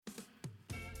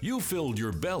You filled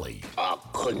your belly. I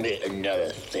couldn't eat another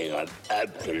thing. I'm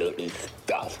absolutely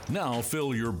stuffed. Now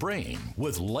fill your brain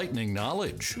with lightning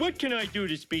knowledge. What can I do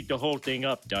to speed the whole thing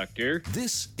up, Doctor?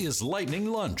 This is Lightning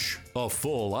Lunch, a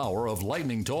full hour of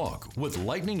lightning talk with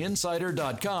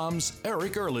LightningInsider.com's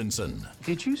Eric Erlinson.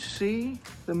 Did you see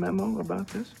the memo about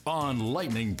this? On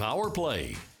Lightning Power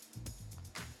Play.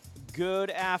 Good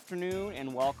afternoon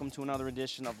and welcome to another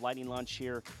edition of Lightning Lunch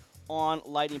here on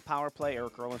Lightning Power Play.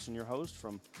 Eric Erlinson, your host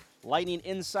from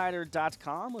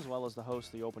LightningInsider.com, as well as the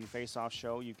host of the Open Face-Off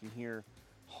Show. You can hear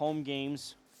home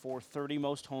games for 30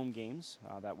 most home games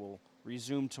that will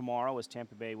resume tomorrow as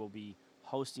Tampa Bay will be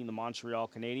hosting the Montreal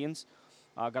Canadiens.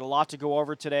 Got a lot to go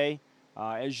over today.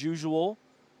 As usual,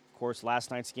 of course, last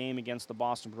night's game against the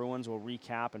Boston Bruins. We'll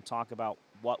recap and talk about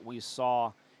what we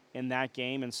saw in that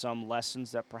game and some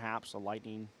lessons that perhaps the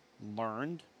Lightning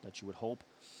learned that you would hope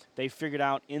they figured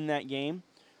out in that game.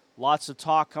 Lots of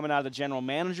talk coming out of the general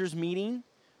manager's meeting,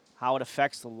 how it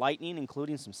affects the Lightning,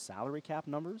 including some salary cap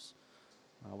numbers.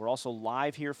 We're also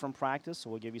live here from practice, so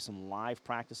we'll give you some live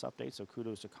practice updates. So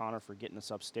kudos to Connor for getting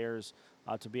us upstairs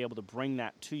to be able to bring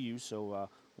that to you. So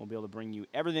we'll be able to bring you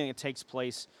everything that takes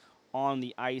place on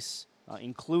the ice,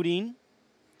 including,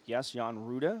 yes, Jan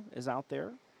Ruda is out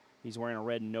there. He's wearing a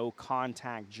red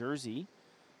no-contact jersey,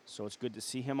 so it's good to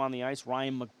see him on the ice.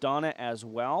 Ryan McDonough as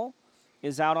well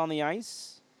is out on the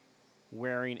ice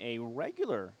wearing a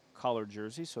regular colored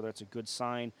jersey, so that's a good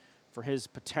sign for his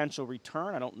potential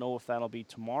return. I don't know if that'll be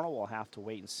tomorrow. We'll have to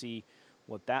wait and see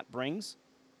what that brings.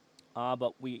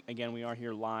 But we are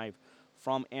here live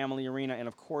from Amalie Arena, and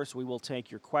of course we will take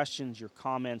your questions, your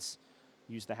comments.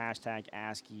 Use the hashtag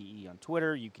AskEE on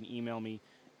Twitter. You can email me,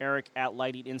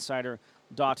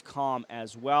 eric@lightninginsider.com,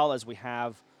 as well as we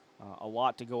have a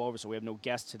lot to go over, so we have no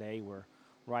guest today. We're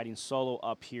riding solo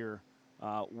up here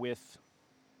with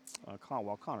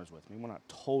Connor's with me. We're not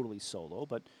totally solo,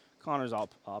 but Connor's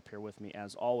up here with me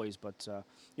as always. But,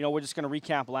 we're just going to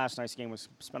recap last night's game. We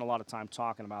spent a lot of time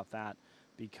talking about that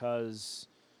because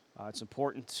it's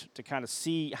important to kind of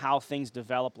see how things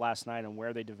developed last night and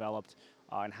where they developed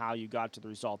and how you got to the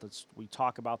result. We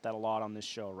talk about that a lot on this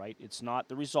show, right? It's not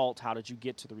the result. How did you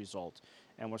get to the result?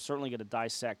 And we're certainly going to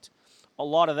dissect a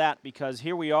lot of that because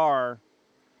here we are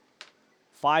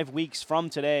 5 weeks from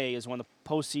today is when the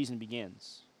postseason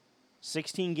begins.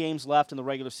 16 games left in the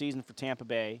regular season for Tampa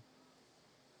Bay.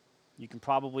 You can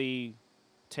probably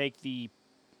take the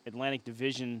Atlantic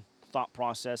Division thought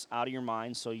process out of your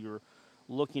mind, so you're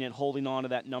looking at holding on to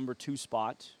that number 2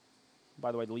 spot.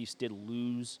 By the way, the Leafs did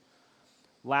lose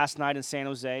last night in San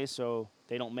Jose, so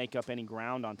they don't make up any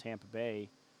ground on Tampa Bay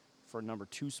for a number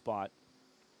 2 spot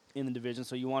in the division.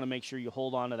 So you want to make sure you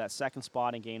hold on to that second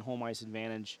spot and gain home ice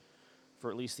advantage for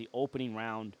at least the opening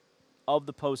round of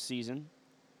the postseason.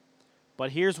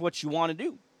 But here's what you want to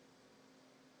do.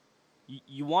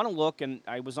 You want to look, and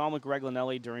I was on with Greg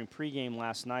Linelli during pregame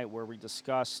last night where we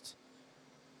discussed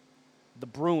the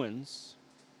Bruins,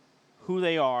 who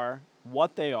they are,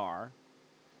 what they are,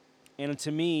 and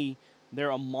to me,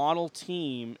 they're a model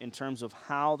team in terms of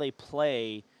how they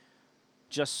play,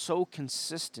 just so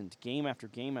consistent game after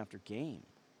game after game.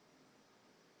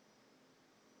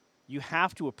 You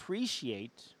have to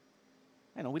appreciate,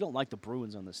 I know we don't like the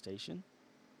Bruins on this station.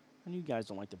 I know you guys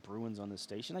don't like the Bruins on this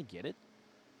station. I get it.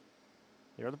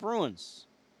 They're the Bruins.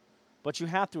 But you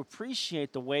have to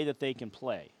appreciate the way that they can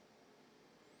play.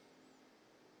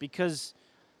 Because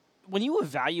when you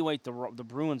evaluate the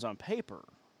Bruins on paper,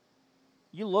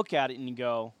 you look at it and you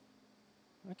go,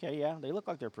 okay, yeah, they look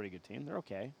like they're a pretty good team. They're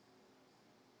okay.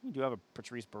 You do have a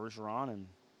Patrice Bergeron and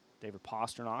David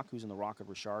Pastrnak, who's in the Rocket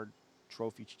Richard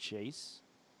Trophy chase.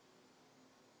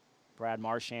 Brad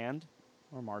Marchand,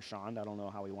 or Marchand, I don't know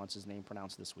how he wants his name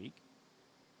pronounced this week.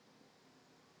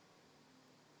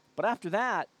 But after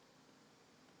that,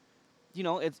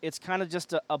 it's kind of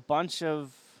just a bunch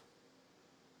of,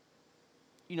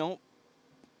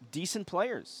 decent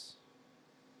players.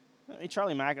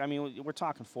 Charlie we're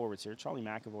talking forwards here. Charlie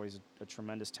McAvoy is a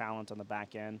tremendous talent on the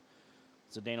back end.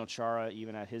 Zdeno Chara,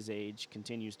 even at his age,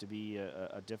 continues to be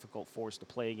a difficult force to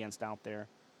play against out there.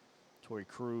 Torrey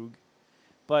Krug.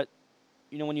 But,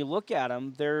 when you look at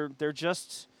them, they're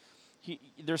just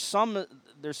there's some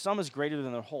is greater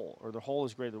than their whole, or their whole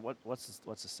is greater than what's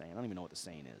the saying? I don't even know what the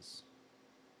saying is.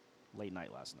 Late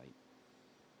night last night.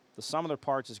 The sum of their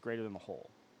parts is greater than the whole.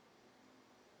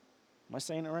 Am I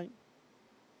saying it right?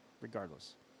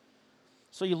 Regardless.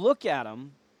 So you look at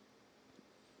them,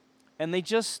 and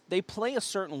they play a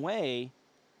certain way,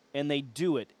 and they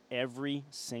do it every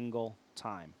single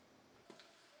time.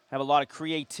 Have a lot of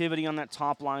creativity on that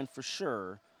top line for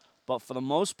sure, but for the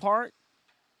most part,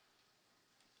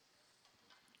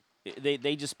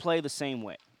 They just play the same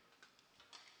way.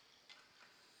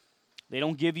 They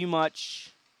don't give you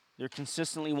much. They're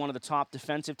consistently one of the top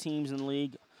defensive teams in the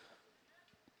league.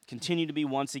 Continue to be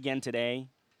once again today,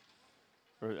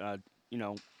 or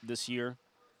this year.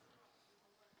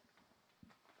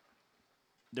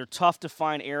 They're tough to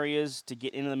find areas to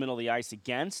get into the middle of the ice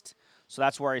against. So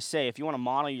that's where I say, if you want to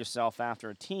model yourself after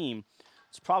a team,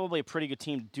 it's probably a pretty good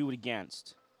team to do it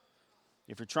against.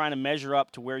 If you're trying to measure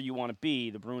up to where you want to be,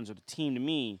 the Bruins are the team to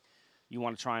me you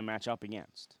want to try and match up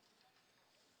against.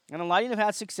 And the Lightning have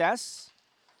had success.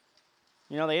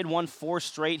 They had won 4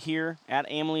 straight here at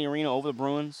Amalie Arena over the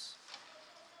Bruins.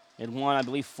 They had won, I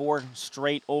believe, 4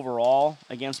 straight overall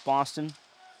against Boston.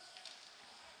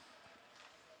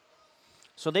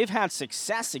 So they've had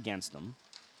success against them.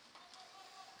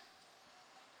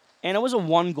 And it was a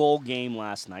 1-goal game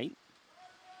last night.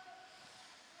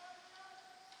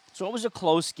 So it was a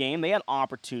close game. They had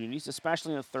opportunities,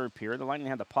 especially in the third period. The Lightning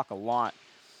had the puck a lot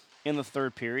in the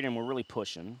third period and were really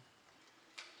pushing.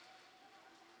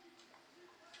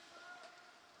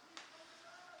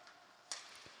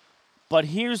 But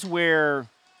here's where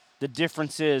the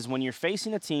difference is when you're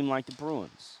facing a team like the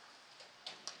Bruins.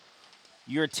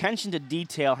 Your attention to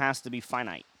detail has to be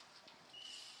finite.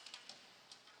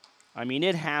 I mean,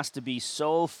 it has to be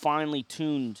so finely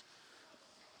tuned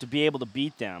to be able to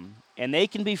beat them. And they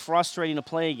can be frustrating to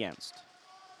play against.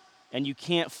 And you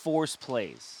can't force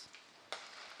plays.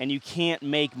 And you can't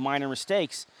make minor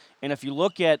mistakes. And if you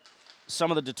look at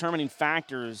some of the determining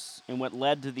factors in what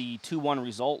led to the 2-1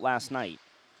 result last night,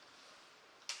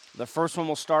 the first one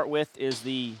we'll start with is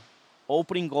the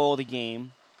opening goal of the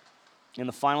game in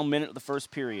the final minute of the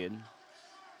first period.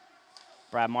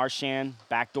 Brad Marchand,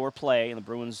 backdoor play, and the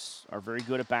Bruins are very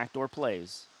good at backdoor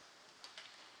plays,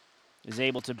 is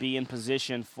able to be in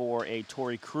position for a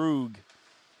Torrey Krug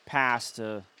pass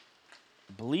to,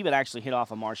 I believe it actually hit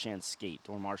off a Marchand skate,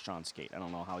 or Marchand skate. I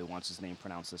don't know how he wants his name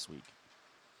pronounced this week.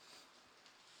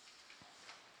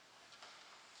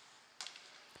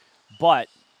 But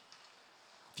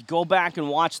if you go back and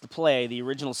watch the play, the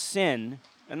original sin,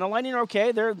 and the Lightning are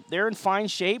okay. They're in fine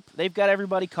shape. They've got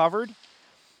everybody covered.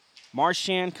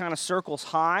 Marchand kind of circles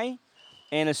high,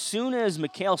 and as soon as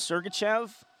Mikhail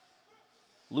Sergachev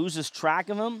loses track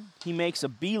of him, he makes a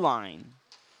beeline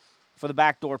for the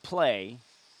backdoor play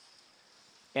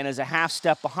and is a half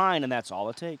step behind, and that's all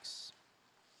it takes.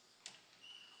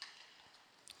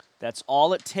 That's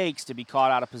all it takes to be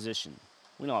caught out of position.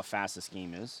 We know how fast this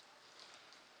game is.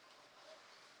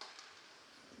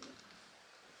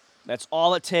 That's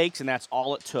all it takes, and that's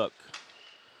all it took.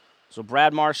 So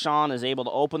Brad Marchand is able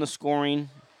to open the scoring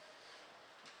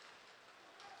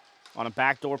on a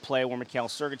backdoor play where Mikhail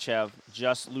Sergachev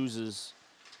just loses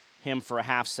him for a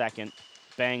half second.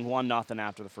 Bang, 1-0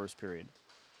 after the first period.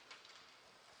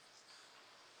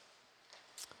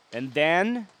 And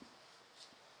then,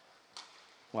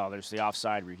 well, there's the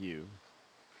offside review.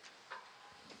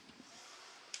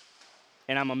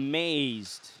 And I'm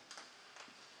amazed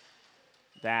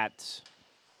that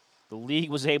the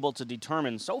league was able to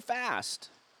determine so fast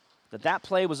that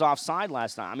play was offside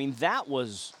last night. I mean, that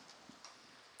was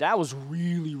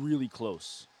really, really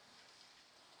close.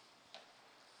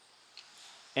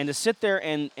 And to sit there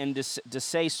and to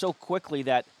say so quickly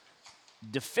that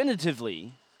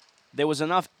definitively there was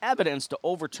enough evidence to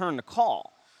overturn the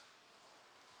call,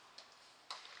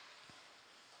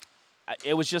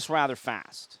 it was just rather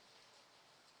fast.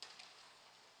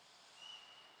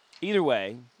 Either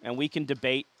way, and we can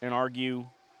debate and argue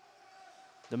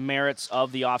the merits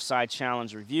of the offside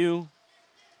challenge review.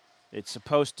 It's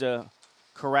supposed to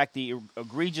correct the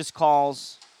egregious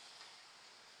calls.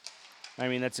 I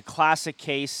mean, that's a classic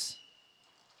case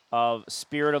of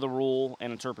spirit of the rule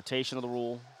and interpretation of the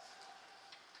rule,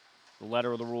 the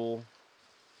letter of the rule.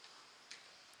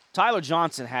 Tyler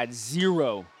Johnson had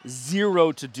zero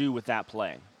to do with that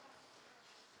play.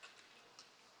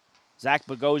 Zach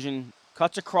Bogosian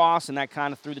cuts across, and that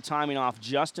kind of threw the timing off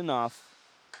just enough.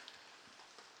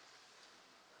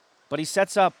 But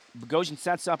Bogosian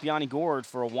sets up Yanni Gourde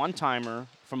for a one-timer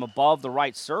from above the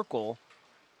right circle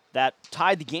that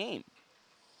tied the game.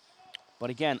 But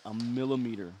again, a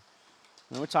millimeter.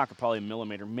 And we're talking probably a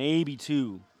millimeter, maybe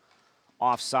 2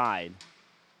 offside.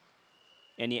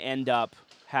 And you end up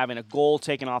having a goal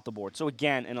taken off the board. So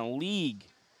again, in a league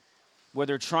where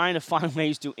they're trying to find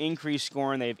ways to increase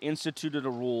scoring, they've instituted a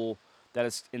rule that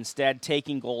is instead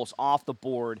taking goals off the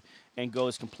board and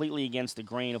goes completely against the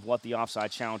grain of what the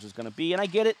offside challenge is going to be. And I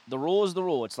get it. The rule is the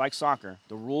rule. It's like soccer.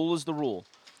 The rule is the rule.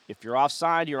 If you're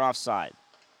offside, you're offside.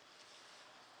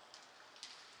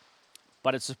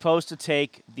 But it's supposed to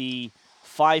take the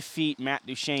 5 feet Matt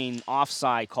Duchene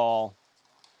offside call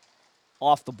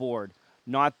off the board,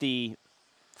 not the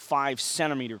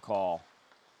 5-centimeter call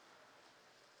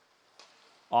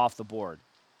off the board.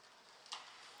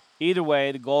 Either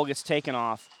way, the goal gets taken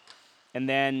off. And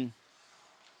then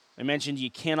I mentioned you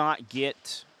cannot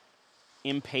get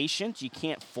impatient. You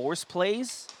can't force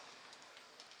plays.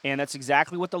 And that's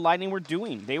exactly what the Lightning were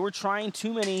doing. They were trying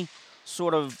too many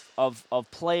sort of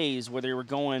plays where they were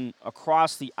going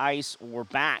across the ice or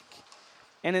back.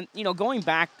 And then, you know, going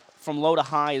back from low to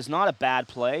high is not a bad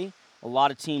play. A lot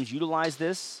of teams utilize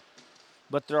this.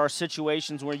 But there are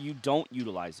situations where you don't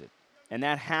utilize it. And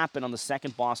that happened on the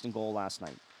second Boston goal last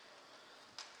night.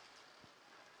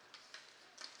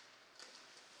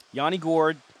 Yanni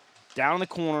Gourde, down in the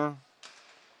corner,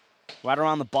 right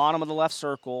around the bottom of the left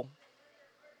circle,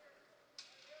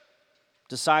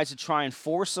 decides to try and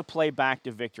force a play back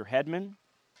to Victor Hedman,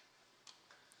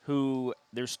 who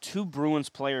there's 2 Bruins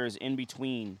players in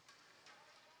between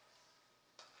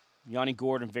Yanni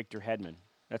Gourde and Victor Hedman.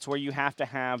 That's where you have to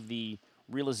have the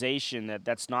realization that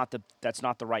that's not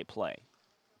the right play.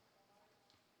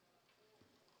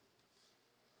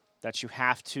 That you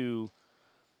have to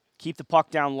keep the puck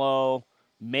down low,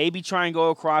 maybe try and go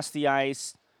across the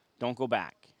ice, don't go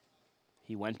back.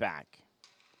 He went back.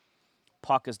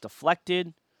 Puck is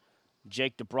deflected.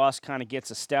 Jake DeBrusk kind of gets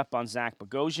a step on Zach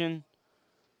Bogosian.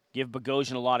 Give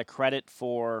Bogosian a lot of credit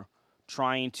for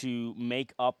trying to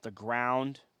make up the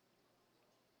ground.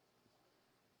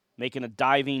 Making a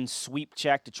diving sweep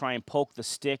check to try and poke the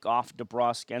stick off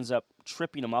DeBrusk. Ends up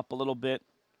tripping him up a little bit.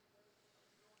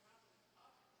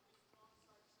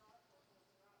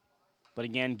 But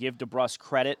again, give DeBrusk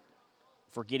credit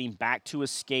for getting back to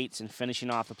his skates and finishing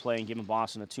off the play and giving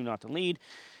Boston a 2-0 lead.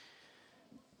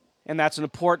 And that's an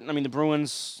important, the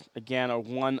Bruins, again, are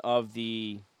one of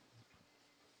the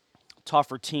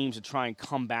tougher teams to try and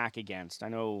come back against. I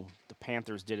know the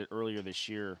Panthers did it earlier this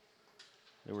year.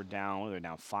 They were down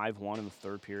 5-1 in the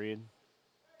third period.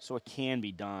 So it can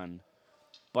be done.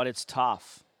 But it's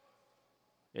tough.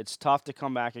 It's tough to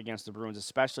come back against the Bruins,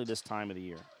 especially this time of the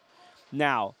year.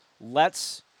 Now,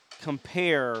 let's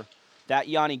compare that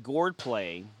Yanni Gourde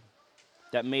play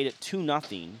that made it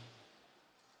 2-0.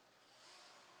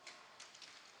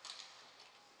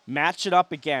 Match it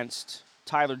up against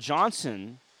Tyler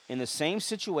Johnson in the same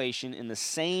situation, in the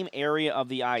same area of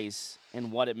the ice,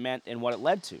 and what it meant and what it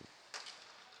led to.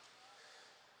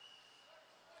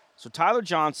 So Tyler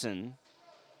Johnson,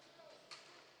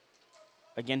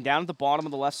 again down at the bottom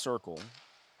of the left circle,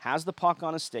 has the puck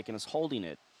on his stick and is holding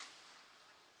it.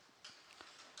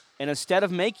 And instead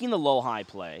of making the low-high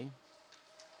play,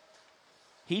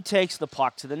 he takes the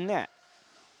puck to the net.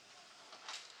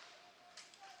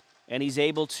 And he's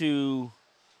able to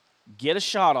get a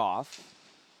shot off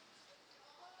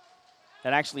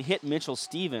that actually hit Mitchell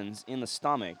Stevens in the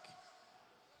stomach.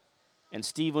 And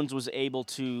Stevens was able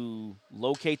to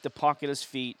locate the puck at his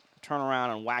feet, turn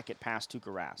around, and whack it past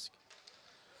Tuukka Rask.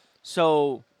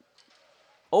 So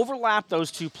overlap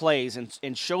those two plays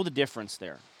and show the difference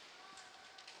there.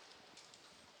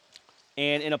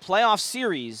 And in a playoff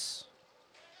series,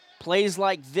 plays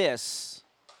like this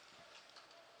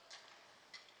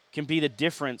can be the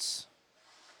difference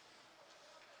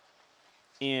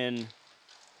in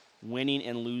winning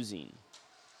and losing.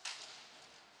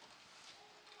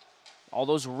 All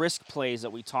those risk plays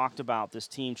that we talked about, this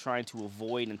team trying to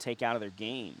avoid and take out of their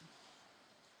game.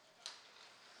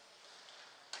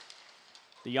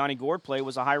 The Yanni Gourde play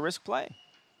was a high-risk play.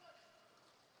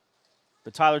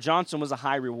 The Tyler Johnson was a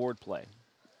high-reward play.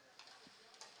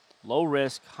 Low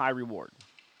risk, high reward.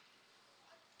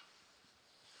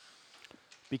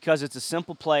 Because it's a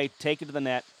simple play, take it to the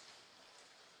net.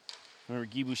 Remember,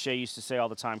 Guy Boucher used to say all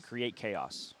the time, create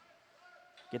chaos.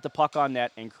 Get the puck on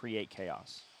net and create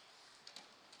chaos.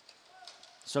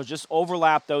 So just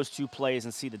overlap those two plays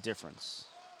and see the difference.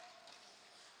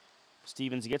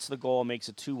 Stevens gets the goal, makes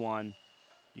it 2-1.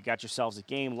 You got yourselves a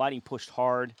game. Lightning pushed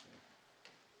hard.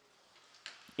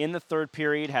 In the third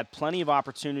period, had plenty of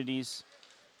opportunities.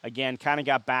 Again, kind of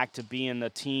got back to being the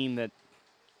team that,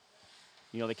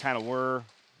 they kind of were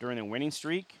during the winning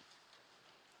streak.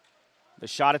 The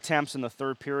shot attempts in the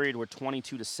third period were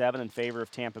 22-7 in favor of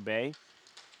Tampa Bay.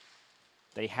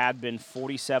 They had been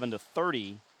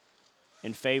 47-30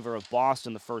 in favor of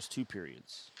Boston the first two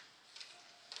periods.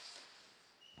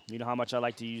 You know how much I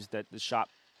like to use the shot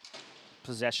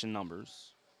possession numbers.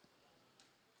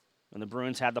 And the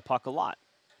Bruins had the puck a lot.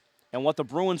 And what the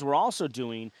Bruins were also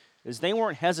doing is they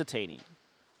weren't hesitating.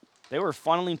 They were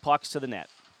funneling pucks to the net.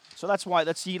 So that's you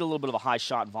get a little bit of a high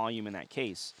shot volume in that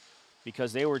case,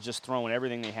 because they were just throwing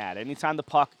everything they had. Anytime the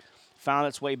puck found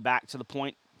its way back to the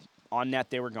point on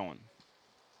net they were going.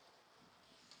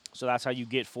 So that's how you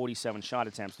get 47 shot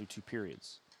attempts through 2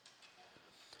 periods.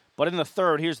 But in the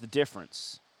third, here's the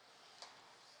difference.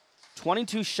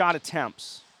 22 shot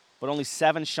attempts, but only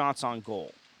 7 shots on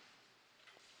goal.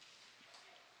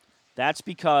 That's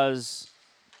because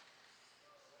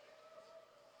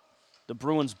the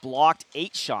Bruins blocked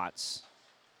 8 shots,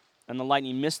 and the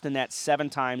Lightning missed the net 7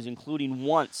 times, including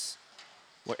once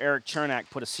where Erik Cernak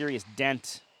put a serious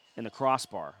dent in the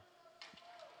crossbar.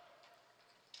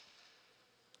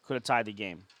 Could have tied the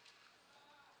game.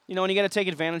 You know, and you got to take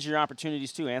advantage of your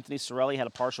opportunities too. Anthony Cirelli had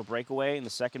a partial breakaway in the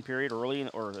second period, or in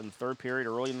the third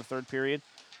period,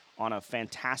 on a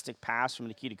fantastic pass from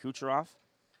Nikita Kucherov.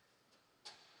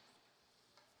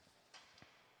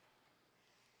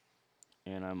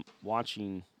 And I'm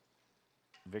watching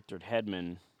Victor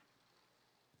Hedman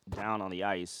down on the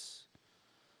ice,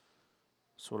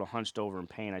 sort of hunched over in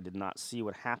pain. I did not see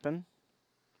what happened.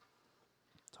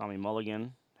 Tommy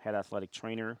Mulligan, head athletic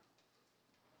trainer,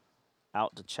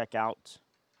 out to check out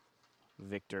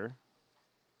Victor.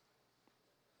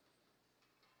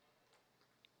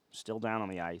 Still down on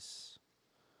the ice.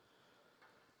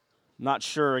 Not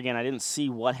sure, again, I didn't see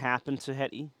what happened to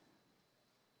Hetty.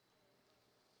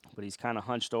 But he's kind of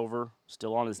hunched over,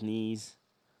 still on his knees,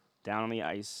 down on the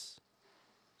ice.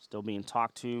 Still being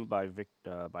talked to by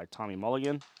Tommy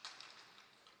Mulligan.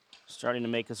 Starting to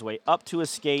make his way up to his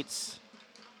skates.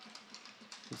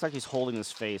 Looks like he's holding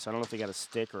his face. I don't know if he got a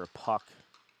stick or a puck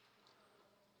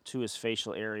to his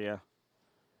facial area.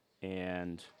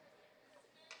 And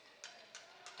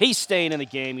he's staying in the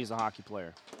game. He's a hockey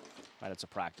player. Right, it's a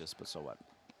practice, but so what?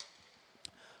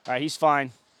 All right, he's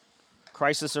fine.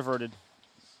 Crisis averted.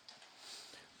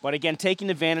 But again,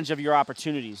 taking advantage of your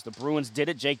opportunities. The Bruins did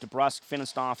it. Jake DeBrusk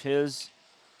finished off his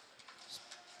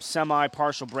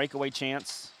semi-partial breakaway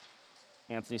chance.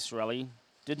 Anthony Cirelli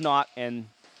did not, and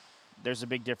there's a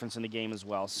big difference in the game as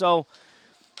well. So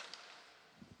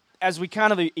as we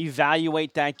kind of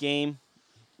evaluate that game,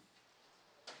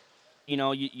 you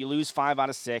know, you lose 5 out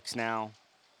of 6 now.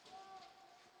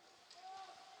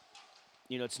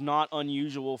 You know, it's not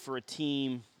unusual for a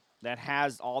team that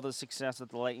has all the success that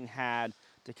the Lightning had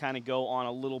to kind of go on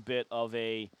a little bit of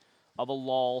a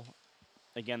lull.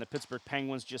 Again, the Pittsburgh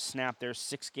Penguins just snapped their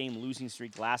 6-game losing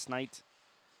streak last night.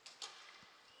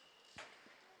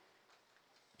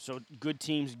 So good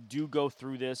teams do go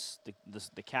through this.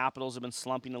 The Capitals have been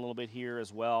slumping a little bit here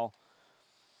as well.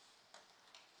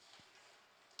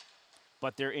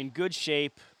 But they're in good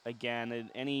shape.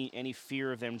 Again, any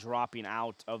fear of them dropping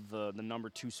out of the number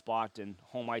 2 spot and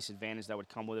home ice advantage that would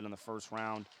come with it in the first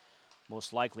round,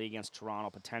 most likely against Toronto,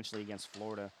 potentially against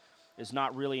Florida, is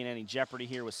not really in any jeopardy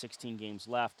here with 16 games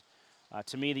left.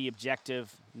 To me, the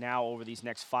objective now over these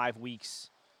next 5 weeks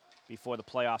before the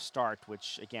playoffs start,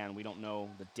 which, again, we don't know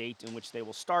the date in which they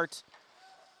will start,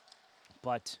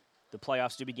 but the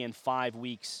playoffs do begin 5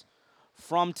 weeks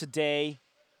from today.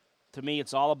 To me,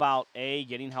 it's all about, A,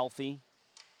 getting healthy.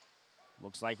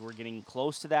 Looks like we're getting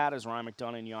close to that as Ryan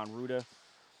McDonagh and Jan Rutta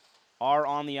are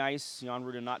on the ice. Jan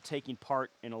Rutta not taking part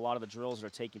in a lot of the drills that are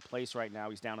taking place right now.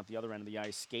 He's down at the other end of the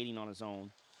ice, skating on his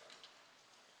own.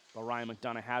 But Ryan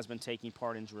McDonagh has been taking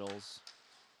part in drills.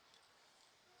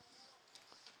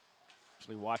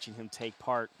 Actually watching him take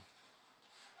part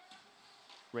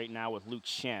right now with Luke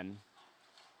Schenn.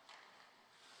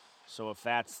 So if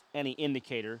that's any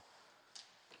indicator,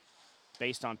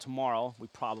 based on tomorrow, we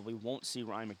probably won't see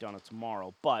Ryan McDonagh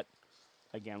tomorrow. But,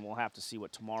 again, we'll have to see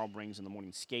what tomorrow brings in the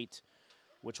morning skate,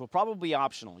 which will probably be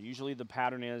optional. Usually the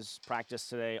pattern is practice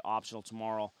today, optional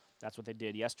tomorrow. That's what they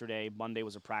did yesterday. Monday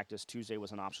was a practice. Tuesday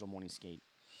was an optional morning skate.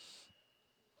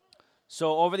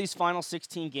 So over these final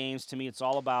 16 games, to me, it's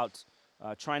all about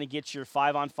trying to get your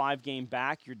 5-on-5 game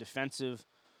back, your defensive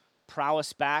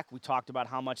prowess back. We talked about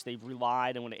how much they've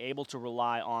relied and were able to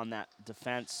rely on that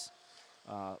defensive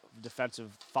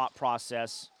thought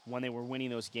process when they were winning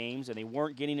those games, and they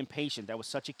weren't getting impatient. That was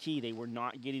such a key. They were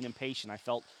not getting impatient. I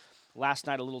felt last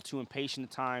night a little too impatient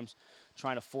at times,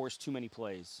 trying to force too many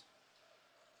plays.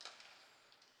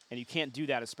 And you can't do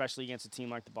that, especially against a team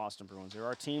like the Boston Bruins. There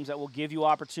are teams that will give you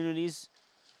opportunities,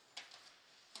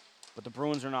 but the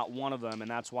Bruins are not one of them, and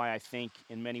that's why I think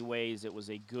in many ways it was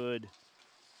a good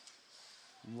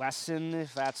lesson,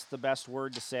 if that's the best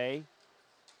word to say,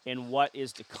 in what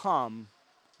is to come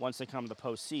once they come to the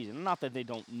postseason. Not that they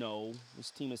don't know.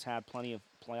 This team has had plenty of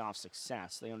playoff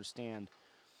success. They understand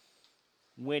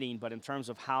winning, but in terms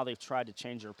of how they've tried to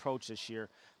change their approach this year,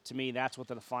 to me, that's what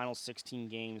the final 16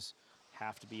 games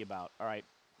have to be about. All right.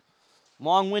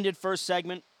 Long-winded first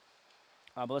segment.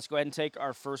 But let's go ahead and take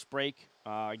our first break.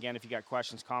 Again, if you got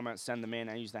questions, comments, send them in.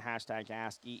 I use the hashtag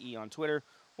AskEE on Twitter,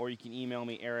 or you can email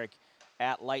me,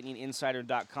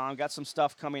 eric@lightninginsider.com. Got some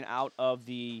stuff coming out of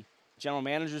the general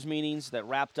managers meetings that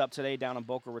wrapped up today down in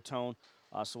Boca Raton.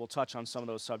 So we'll touch on some of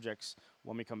those subjects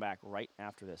when we come back right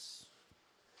after this.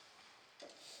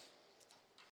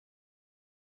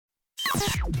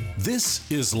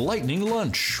 This is Lightning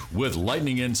Lunch with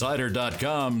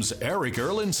LightningInsider.com's Eric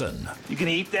Erlinson. You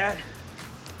gonna eat that?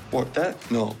 What,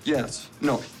 that? No. Yes.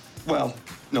 No. Well,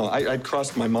 no, I'd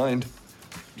crossed my mind.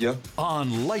 Yeah.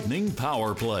 On Lightning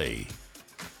Power Play.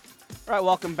 All right,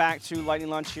 welcome back to Lightning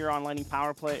Lunch here on Lightning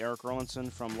Power Play. Eric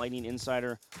Erlinson from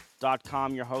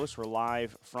LightningInsider.com, your host. We're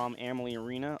live from Amalie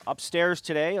Arena. Upstairs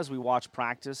today as we watch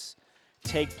practice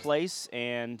take place,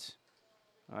 and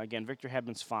again, Victor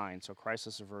Hedman's fine, so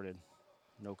crisis averted.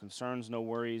 No concerns, no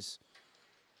worries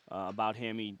about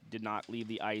him. He did not leave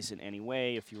the ice in any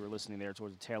way, if you were listening there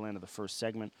towards the tail end of the first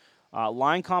segment.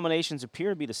 Line combinations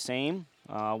appear to be the same.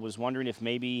 Was wondering if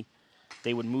maybe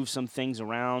they would move some things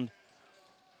around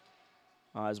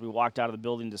as we walked out of the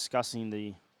building discussing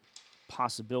the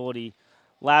possibility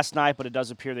last night, but it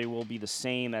does appear they will be the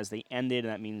same as they ended,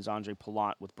 and that means Andre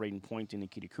Palat with Braden Point and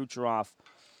Nikita Kucherov,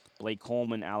 Blake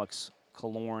Coleman, Alex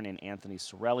Killorn, and Anthony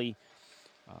Cirelli,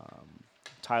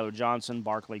 Tyler Johnson,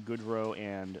 Barclay Goodrow,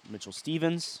 and Mitchell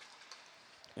Stevens,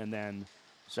 and then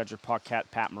Cedric Paquette,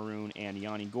 Pat Maroon, and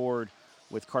Yanni Gourde,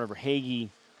 with Carter Verhaeghe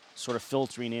sort of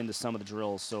filtering into some of the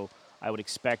drills. So I would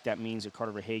expect that means that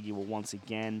Carter Verhaeghe will once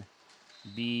again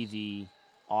be the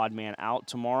odd man out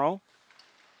tomorrow.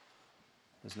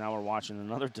 As now we're watching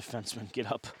another defenseman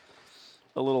get up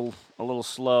a little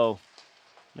slow.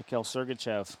 Mikhail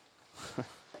Sergachev.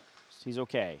 He's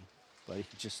okay, but he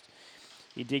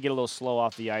did get a little slow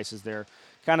off the ice as they're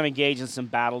kind of engaged in some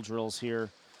battle drills here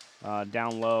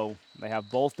down low. They have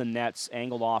both the nets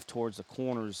angled off towards the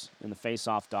corners in the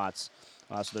face-off dots,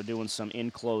 so they're doing some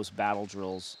in-close battle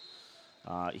drills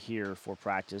here for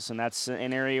practice, and that's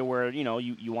an area where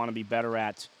you want to be better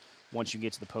at once you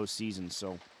get to the postseason.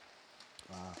 So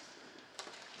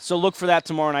look for that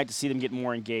tomorrow night to see them get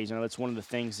more engaged. I know that's one of the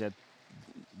things that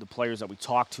the players that we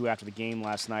talked to after the game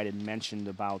last night had mentioned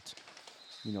about,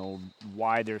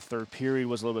 why their third period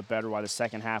was a little bit better, why the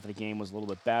second half of the game was a little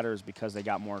bit better, is because they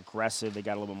got more aggressive, they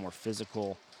got a little bit more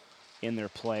physical in their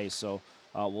play. So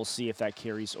we'll see if that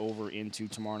carries over into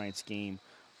tomorrow night's game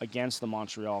against the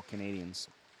Montreal Canadiens.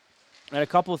 And a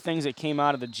couple of things that came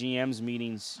out of the GM's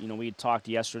meetings. We had talked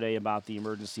yesterday about the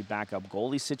emergency backup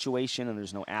goalie situation, and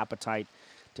there's no appetite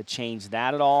to change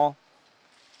that at all.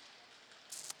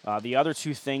 The other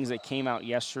two things that came out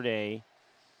yesterday,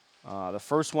 the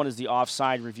first one is the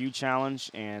offside review challenge,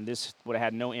 and this would have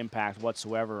had no impact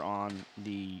whatsoever on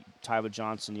the Tyler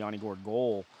Johnson, Yanni Gourde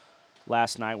goal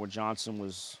last night, where Johnson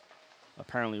was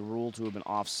apparently ruled to have been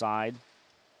offside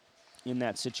in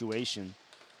that situation.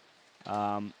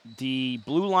 The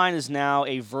blue line is now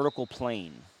a vertical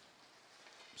plane.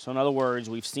 So in other words,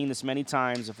 we've seen this many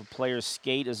times. If a player's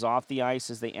skate is off the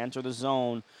ice as they enter the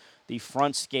zone, the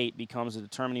front skate becomes a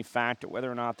determining factor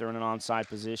whether or not they're in an onside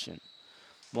position.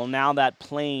 Well, now that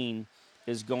plane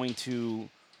is going to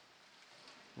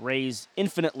raise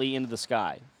infinitely into the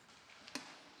sky.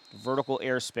 Vertical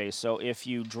airspace. So if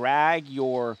you drag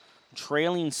your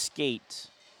trailing skate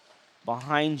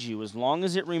behind you, as long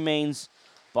as it remains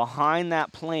behind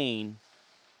that plane,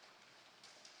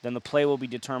 then the play will be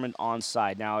determined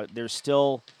onside. Now, there's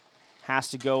still has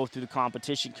to go through the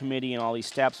competition committee and all these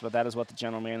steps, but that is what the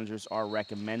general managers are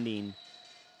recommending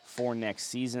for next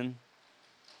season.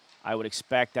 I would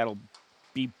expect that'll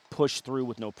be pushed through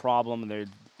with no problem. And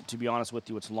to be honest with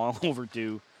you, it's long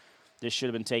overdue. This should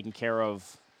have been taken care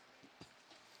of,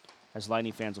 as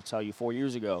Lightning fans will tell you, 4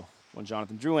 years ago when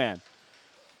Jonathan Drouin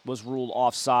was ruled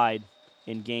offside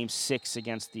in Game 6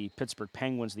 against the Pittsburgh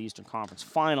Penguins, the Eastern Conference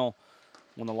Final,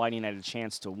 when the Lightning had a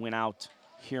chance to win out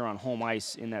here on home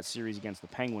ice in that series against the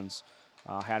Penguins.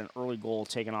 Had an early goal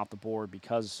taken off the board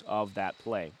because of that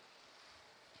play.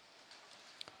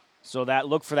 So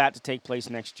look for that to take place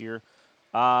next year.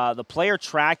 The player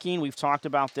tracking, we've talked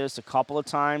about this a couple of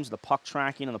times, the puck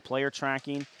tracking and the player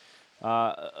tracking.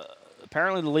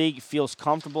 Apparently the league feels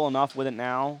comfortable enough with it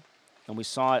now, and we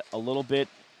saw it a little bit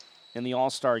in the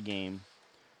All-Star game,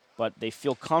 but they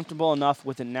feel comfortable enough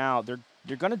with it now.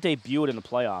 They're going to debut it in the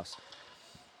playoffs.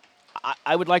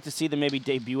 I would like to see them maybe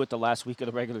debut it the last week of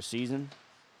the regular season,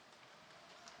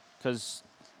 because,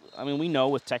 we know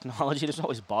with technology there's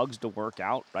always bugs to work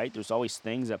out, right? There's always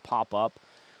things that pop up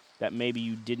that maybe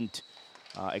you didn't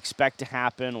expect to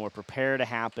happen or prepare to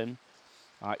happen.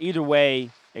 Either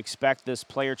way, expect this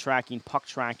player tracking, puck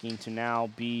tracking to now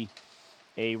be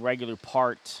a regular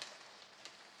part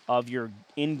of your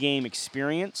in-game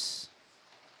experience,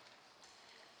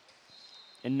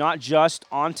 and not just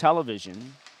on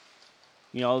television.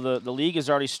 You know, the league is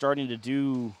already starting to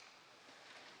do,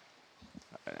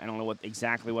 I don't know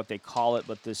exactly what they call it,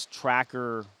 but this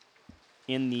tracker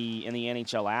in the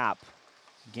NHL app,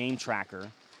 game tracker,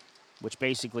 which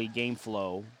basically game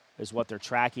flow is what they're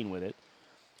tracking with it.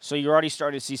 So you're already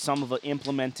starting to see some of it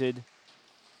implemented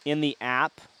in the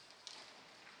app,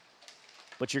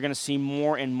 but you're going to see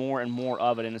more and more and more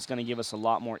of it, and it's going to give us a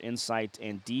lot more insight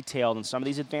and detail than some of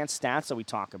these advanced stats that we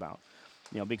talk about.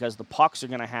 You know, because the pucks are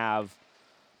going to have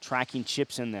tracking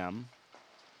chips in them,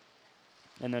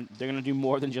 and then they're going to do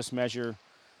more than just measure,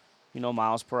 you know,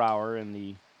 miles per hour and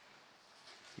the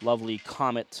lovely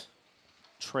comet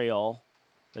trail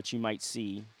that you might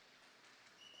see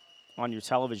on your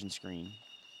television screen.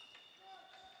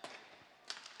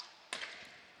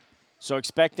 So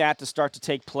expect that to start to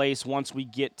take place once we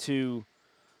get to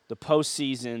the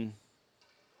postseason,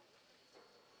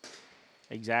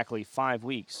 exactly 5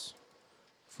 weeks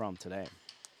from today.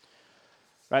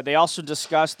 Right, they also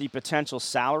discussed the potential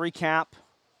salary cap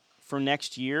for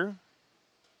next year.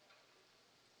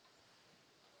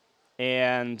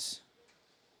 And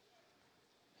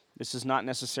this is not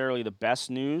necessarily the best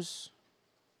news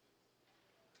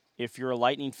if you're a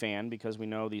Lightning fan, because we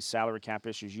know these salary cap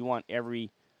issues. You want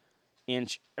every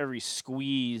inch, every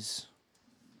squeeze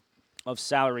of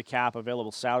salary cap,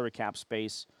 available salary cap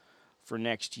space for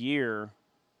next year.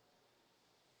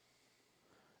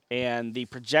 And the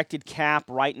projected cap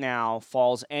right now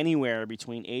falls anywhere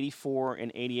between $84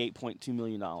 and $88.2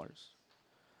 million.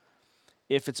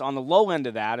 If it's on the low end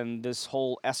of that, and this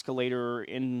whole escalator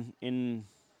I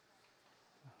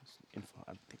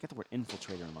got the word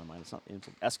infiltrator in my mind. It's not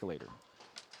escalator.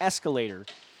 Escalator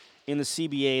in the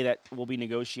CBA that will be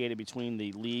negotiated between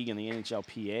the league and the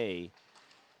NHLPA.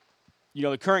 You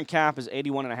know, the current cap is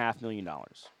 $81.5 million.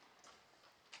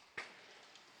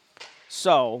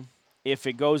 So if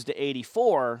it goes to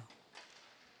 84,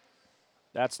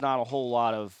 that's not a whole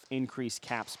lot of increased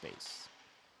cap space.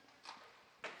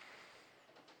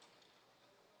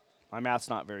 My math's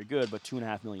not very good, but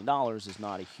 $2.5 million is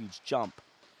not a huge jump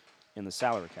in the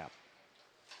salary cap.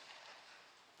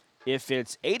 If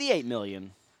it's $88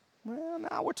 million, well,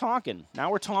 now we're talking.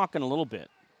 Now we're talking a little bit.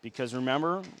 Because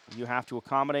remember, you have to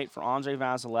accommodate for Andrei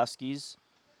Vasilevsky's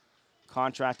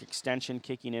contract extension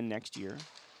kicking in next year.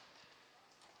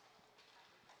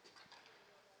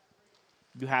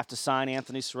 You have to sign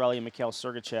Anthony Cirelli and Mikhail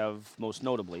Sergachev, most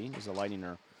notably, as the Lightning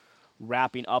are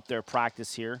wrapping up their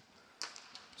practice here.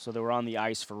 So they were on the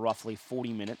ice for roughly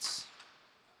 40 minutes.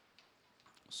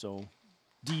 So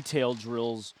detailed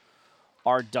drills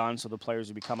are done, so the players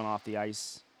will be coming off the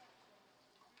ice,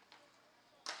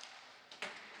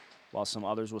 while some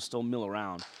others will still mill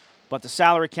around. But the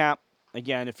salary cap,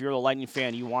 again, if you're a Lightning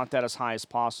fan, you want that as high as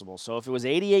possible. So if it was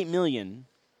 $88 million,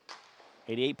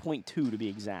 88.2 to be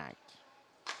exact,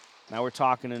 now we're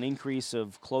talking an increase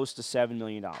of close to $7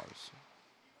 million.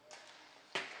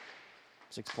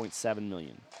 6.7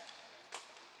 million.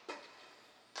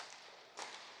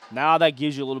 Now that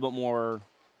gives you a little bit more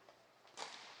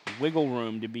wiggle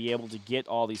room to be able to get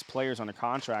all these players on a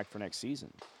contract for next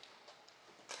season.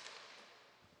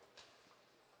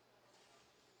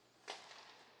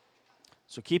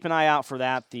 So keep an eye out for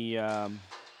that. The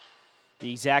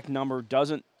exact number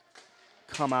doesn't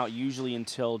come out usually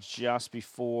until just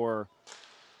before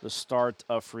the start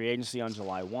of free agency on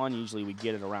July 1. Usually we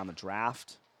get it around the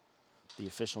draft. The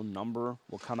official number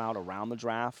will come out around the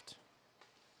draft.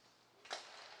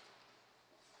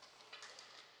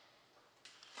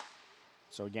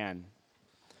 So again,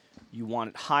 you want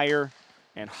it higher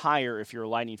and higher if you're a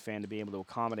Lightning fan to be able to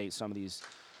accommodate some of these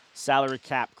salary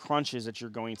cap crunches that you're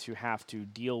going to have to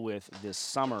deal with this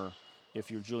summer if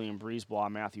you're Julian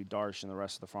Breezeball, Matthew Darche, and the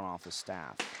rest of the front office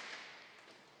staff.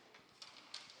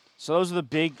 So those are the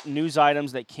big news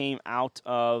items that came out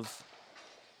of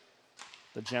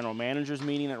the general managers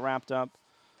meeting that wrapped up.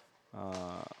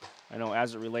 I know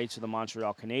as it relates to the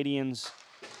Montreal Canadiens,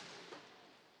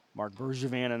 Marc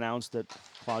Bergevin announced that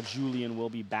Claude Julien will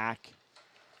be back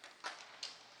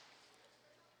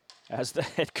as the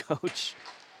head coach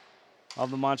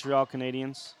of the Montreal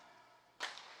Canadiens.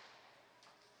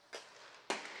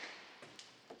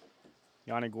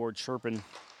 Yanni Gourde chirping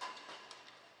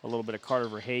a little bit of Carter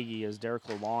Verhaeghe as Derek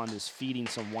Lalonde is feeding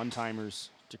some one-timers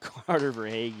to Carter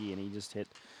Verhaeghe, and he just hit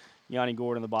Yanni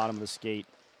Gourde in the bottom of the skate.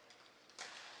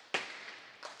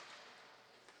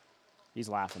 He's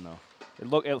laughing, though.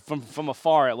 From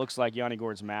afar, it looks like Yanni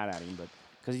Gourde's mad at him, but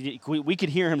because we could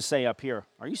hear him say up here,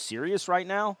 "Are you serious right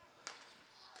now?"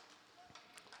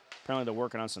 Apparently they're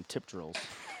working on some tip drills.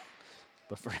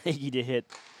 But for Hagee to hit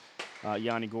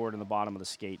Yanni Gourde in the bottom of the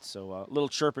skate. So a little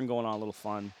chirping going on, a little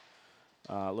fun,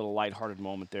 a little lighthearted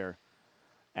moment there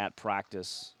at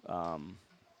practice.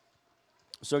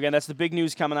 So, again, that's the big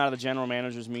news coming out of the general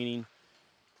manager's meeting.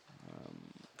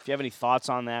 If you have any thoughts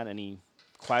on that, any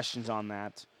questions on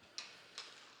that,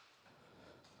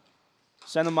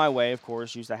 send them my way, of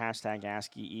course. Use the hashtag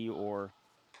AskEE, or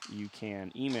you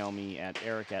can email me at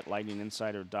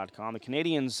eric@lightninginsider.com. The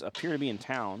Canadians appear to be in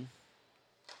town.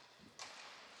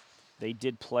 They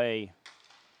did play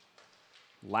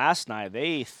last night.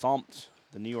 They thumped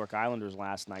the New York Islanders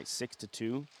last night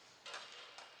 6-2.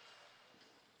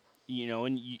 You know,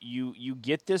 and you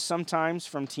get this sometimes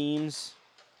from teams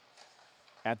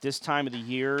at this time of the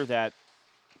year that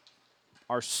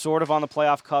are sort of on the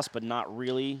playoff cusp, but not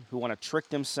really, who want to trick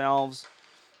themselves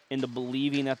into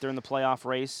believing that they're in the playoff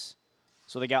race.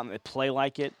 So they got and they play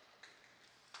like it.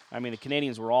 I mean, the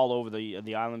Canadians were all over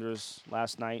the Islanders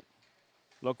last night.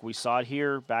 Look, we saw it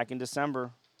here back in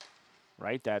December,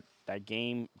 right? That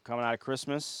game coming out of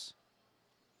Christmas,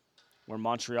 where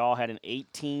Montreal had an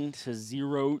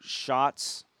 18-0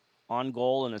 shots on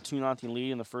goal and a 2-0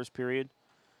 lead in the first period.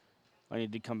 I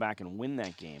need to come back and win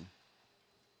that game.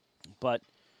 But,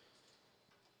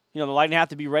 you know, the Lightning have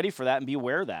to be ready for that and be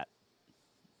aware of that.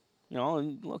 You know,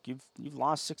 and look, you've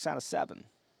lost 6 out of 7.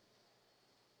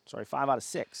 Sorry, 5 out of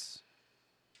 6.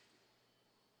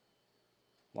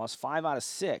 Lost 5 out of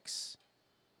 6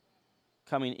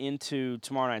 coming into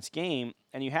tomorrow night's game,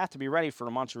 and you have to be ready for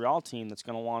a Montreal team that's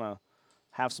going to want to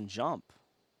have some jump.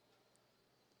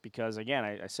 Because, again,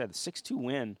 I said the 6-2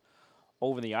 win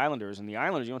over the Islanders, and the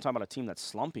Islanders, you want to talk about a team that's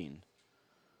slumping.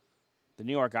 The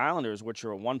New York Islanders, which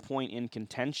are at 1 point in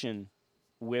contention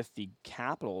with the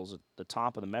Capitals at the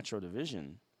top of the Metro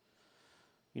Division,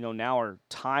 you know, now are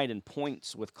tied in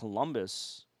points with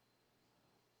Columbus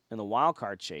in the wild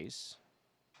card chase.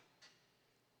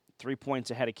 3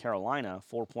 points ahead of Carolina,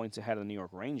 4 points ahead of the New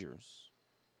York Rangers,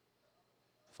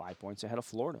 5 points ahead of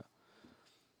Florida.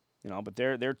 You know, but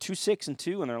they're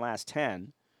 2-6-2 in their last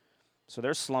 10, so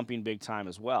they're slumping big time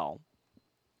as well.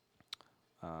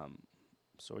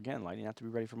 So again, Lightning have to be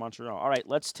ready for Montreal. All right,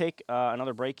 let's take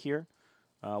another break here.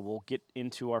 We'll get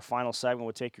into our final segment.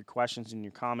 We'll take your questions and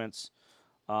your comments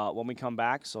when we come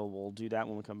back. So we'll do that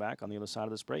when we come back on the other side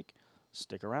of this break.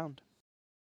 Stick around.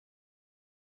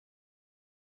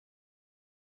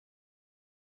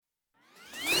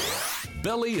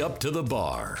 Belly up to the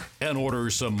bar and order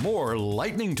some more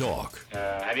Lightning Talk.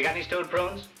 Have you got any stewed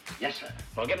prunes? Yes, sir.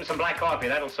 Well, give him some black coffee.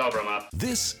 That'll sober him up.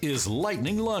 This is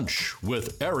Lightning Lunch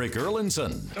with Eric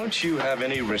Erlinson Don't you have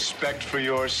any respect for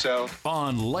yourself?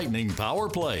 on Lightning Power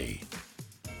Play.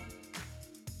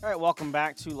 All right, welcome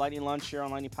back to Lightning Lunch here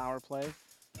on Lightning Power Play.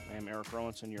 I am Eric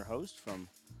Erlinson, your host from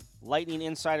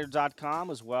LightningInsider.com,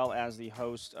 as well as the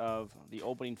host of the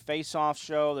opening face-off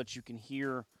show that you can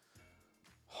hear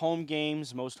home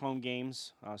games, most home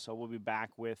games. So we'll be back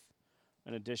with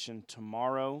an edition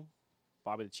tomorrow.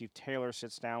 Bobby the Chief Taylor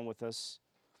sits down with us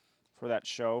for that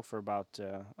show for about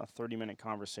a 30-minute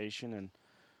conversation.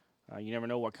 And you never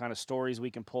know what kind of stories we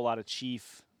can pull out of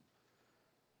Chief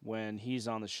when he's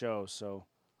on the show. So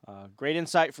great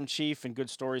insight from Chief and good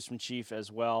stories from Chief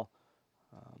as well.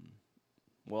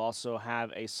 We'll also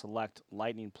have a select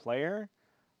Lightning player.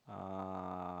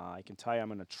 I can tell you I'm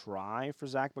going to try for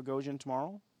Zach Bogosian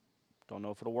tomorrow. Don't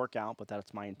know if it'll work out, but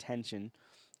that's my intention,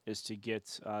 is to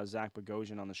get Zach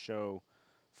Bogosian on the show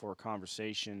for a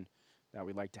conversation that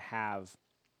we'd like to have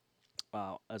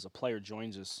as a player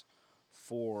joins us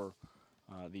for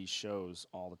these shows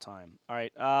all the time. All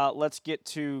right, let's get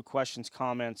to questions,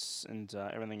 comments, and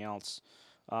everything else.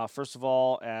 First of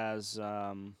all, as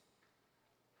the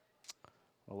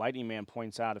Lightning Man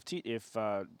points out, if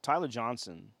Tyler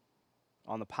Johnson,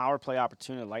 on the power play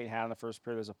opportunity Light had in the first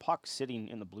period, there's a puck sitting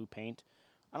in the blue paint.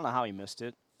 I don't know how he missed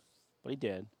it, but he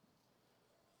did.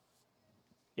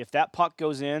 If that puck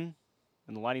goes in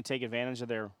and the Lightning take advantage of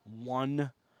their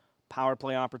one power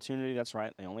play opportunity, that's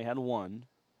right, they only had one.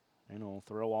 You know,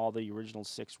 throw all the original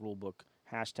 6 rulebook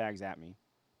hashtags at me.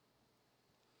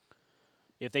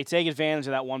 If they take advantage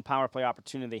of that one power play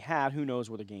opportunity they had, who knows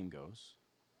where the game goes.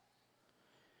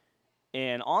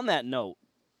 And on that note,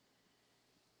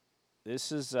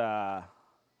 this is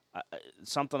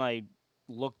something I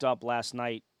looked up last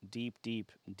night, deep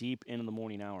into the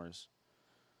morning hours.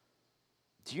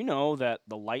 Do you know that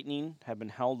the Lightning have been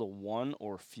held to 1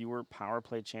 or fewer power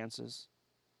play chances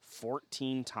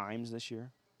 14 times this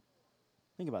year?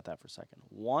 Think about that for a second.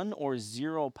 1 or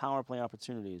 0 power play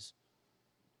opportunities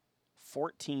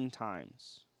 14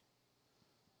 times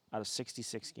out of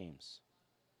 66 games.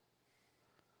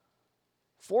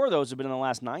 4 of those have been in the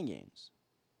last 9 games.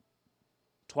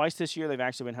 Twice this year, they've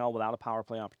actually been held without a power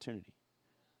play opportunity.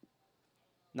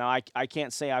 Now, I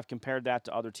can't say I've compared that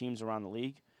to other teams around the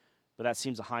league, but that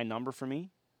seems a high number for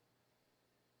me.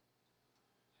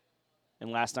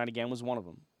 And last night, again, was one of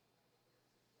them.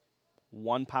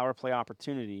 1 power play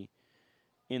opportunity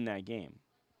in that game.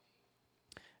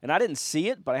 And I didn't see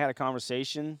it, but I had a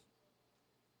conversation,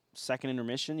 second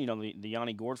intermission, the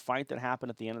Yanni Gourde fight that happened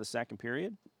at the end of the second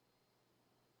period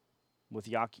with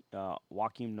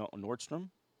Joachim Nordstrom.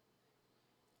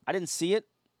 I didn't see it,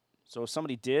 so if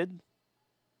somebody did,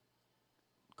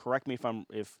 correct me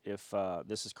if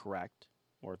this is correct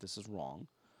or if this is wrong.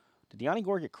 Did Yanni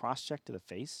Gourde get cross-checked to the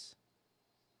face?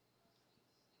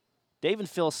 Dave and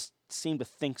Phil seemed to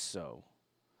think so,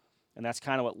 and that's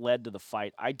kind of what led to the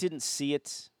fight. I didn't see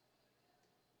it.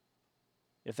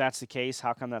 If that's the case,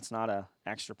 how come that's not an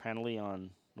extra penalty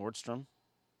on Nordstrom?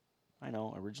 I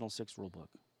know, original 6 rulebook.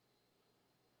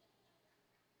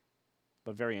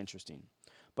 But very interesting.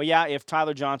 But yeah, if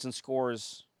Tyler Johnson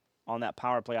scores on that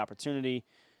power play opportunity,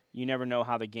 you never know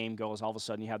how the game goes. All of a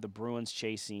sudden, you have the Bruins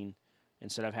chasing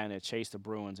instead of having to chase the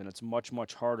Bruins, and it's much,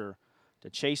 much harder to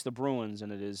chase the Bruins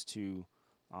than it is to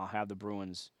have the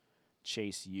Bruins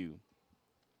chase you.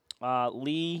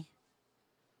 Lee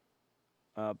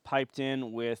piped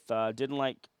in with, didn't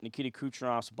like Nikita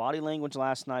Kucherov's body language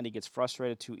last night. He gets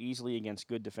frustrated too easily against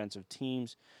good defensive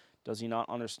teams. Does he not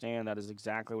understand that is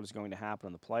exactly what is going to happen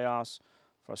in the playoffs?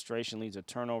 Frustration leads to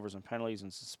turnovers and penalties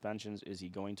and suspensions. Is he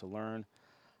going to learn?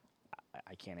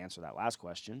 I can't answer that last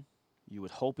question. You would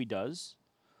hope he does.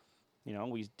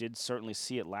 We did certainly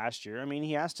see it last year. I mean,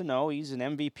 he has to know he's an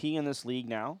MVP in this league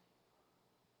now.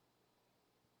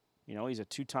 He's a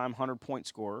 2-time 100-point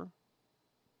scorer.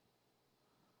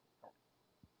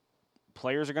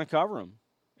 Players are going to cover him,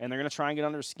 and they're going to try and get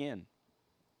under his skin.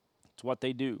 It's what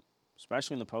they do,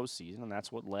 especially in the postseason, and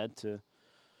that's what led to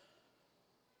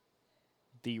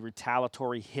the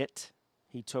retaliatory hit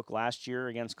he took last year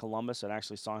against Columbus that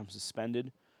actually saw him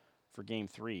suspended for Game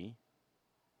 3.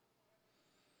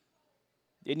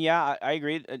 And, yeah, I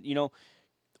agree.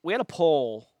 We had a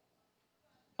poll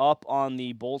up on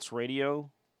the Bolts Radio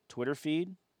Twitter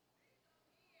feed,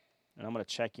 and I'm going to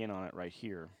check in on it right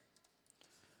here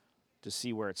to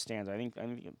see where it stands. I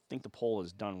think the poll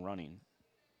is done running,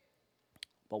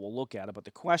 but we'll look at it. But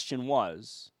the question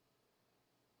was,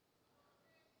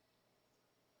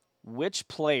 which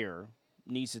player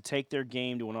needs to take their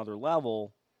game to another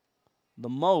level the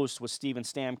most with Steven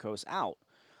Stamkos out?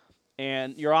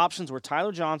 And your options were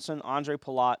Tyler Johnson, Andre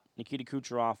Palat, Nikita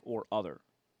Kucherov, or other.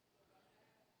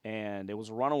 And it was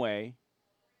a runaway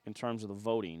in terms of the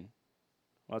voting.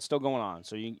 Well, it's still going on,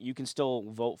 so you can still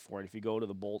vote for it. If you go to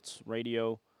the Bolts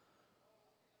Radio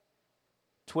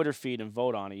Twitter feed and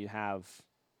vote on it, you have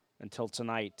until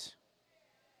tonight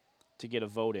to get a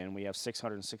vote in. We have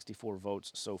 664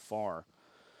 votes so far.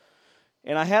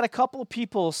 And I had a couple of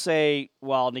people say,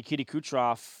 well, Nikita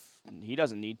Kucherov, he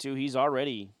doesn't need to. He's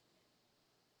already...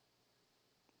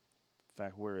 In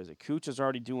fact, where is it? Kuch is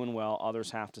already doing well.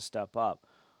 Others have to step up.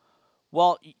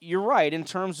 Well, you're right. In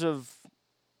terms of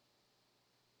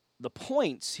the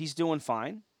points, he's doing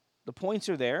fine. The points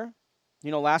are there.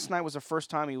 Last night was the first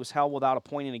time he was held without a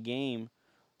point in a game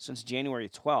since January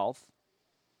 12th.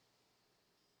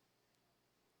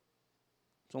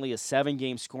 It's only a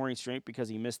 7-game scoring streak because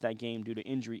he missed that game due to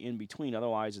injury in between.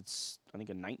 Otherwise, it's, I think,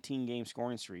 a 19-game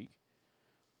scoring streak.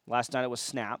 Last night it was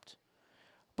snapped.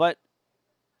 But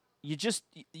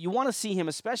you want to see him,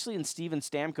 especially in Steven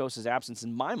Stamkos' absence,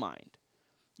 in my mind.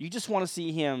 You just want to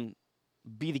see him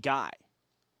be the guy.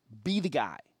 Be the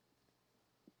guy.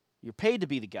 You're paid to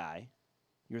be the guy.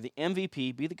 You're the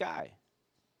MVP. Be the guy.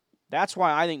 That's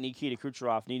why I think Nikita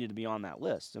Kucherov needed to be on that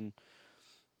list. And,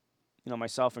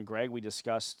 myself and Greg, we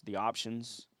discussed the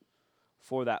options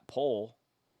for that poll.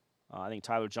 I think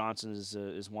Tyler Johnson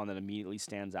is one that immediately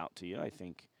stands out to you. I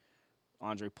think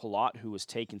Andre Palat, who has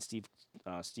taken Steven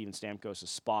Stamkos'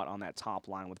 spot on that top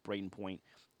line with Brayden Point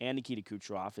and Nikita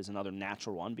Kucherov, is another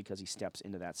natural one because he steps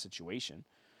into that situation.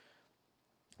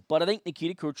 But I think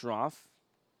Nikita Kucherov,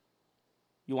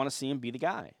 you want to see him be the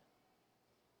guy.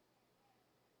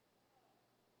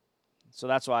 So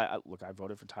that's why, I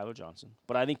voted for Tyler Johnson.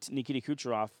 But I think Nikita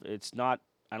Kucherov, it's not,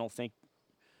 I don't think,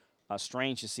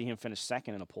 strange to see him finish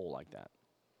second in a poll like that.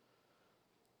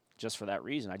 Just for that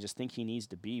reason. I just think he needs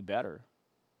to be better.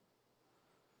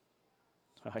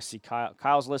 I see Kyle.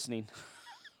 Kyle's listening.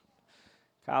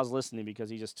 Kyle's listening because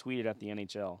he just tweeted at the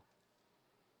NHL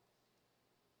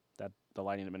that the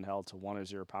Lightning have been held to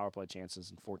 1-0 power play chances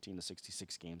in 14 to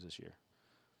 66 games this year.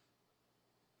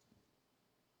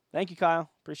 Thank you, Kyle.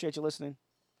 Appreciate you listening.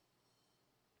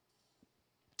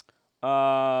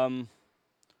 All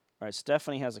right,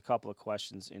 Stephanie has a couple of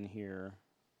questions in here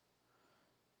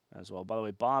as well. By the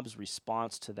way, Bob's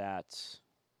response to that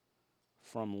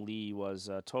from Lee was,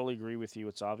 totally agree with you.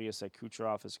 It's obvious that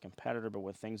Kucherov is a competitor, but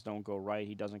when things don't go right,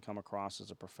 he doesn't come across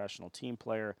as a professional team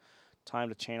player. Time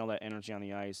to channel that energy on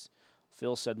the ice.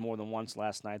 Phil said more than once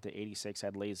last night that 86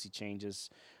 had lazy changes.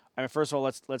 I mean, first of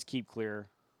all, let's keep clear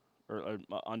or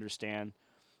understand.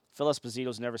 Phil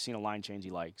Esposito's never seen a line change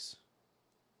he likes.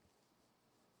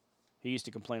 He used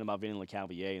to complain about Vinny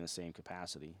Lecavalier in the same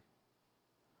capacity.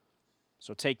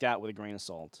 So take that with a grain of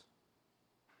salt.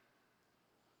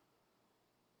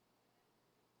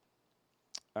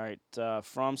 All right,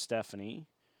 from Stephanie.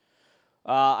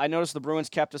 I noticed the Bruins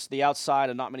kept us to the outside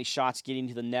and not many shots getting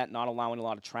to the net, not allowing a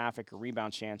lot of traffic or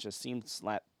rebound chances. Seems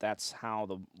like that's how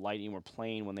the Lightning were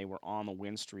playing when they were on the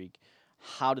win streak.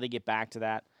 How do they get back to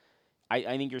that? I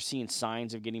think you're seeing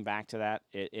signs of getting back to that.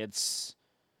 It's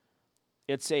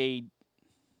a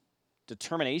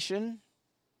determination.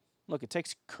 Look, it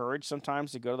takes courage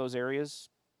sometimes to go to those areas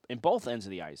in both ends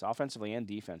of the ice, offensively and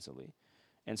defensively.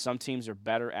 And some teams are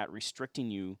better at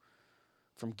restricting you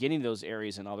from getting to those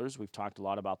areas than others. We've talked a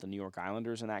lot about the New York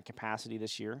Islanders in that capacity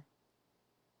this year.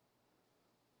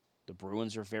 The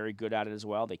Bruins are very good at it as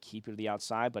well. They keep you to the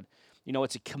outside. But,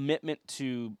 it's a commitment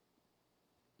to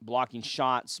blocking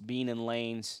shots, being in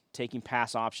lanes, taking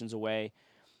pass options away,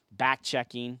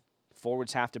 back-checking.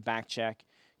 Forwards have to back-check.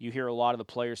 You hear a lot of the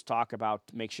players talk about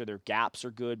make sure their gaps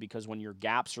are good, because when your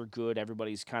gaps are good,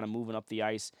 everybody's kind of moving up the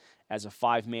ice as a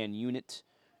five-man unit,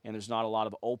 and there's not a lot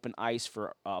of open ice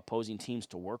for opposing teams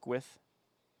to work with.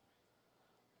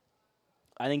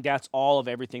 I think that's all of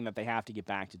everything that they have to get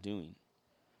back to doing.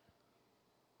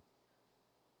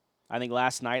 I think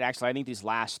last night, actually, I think these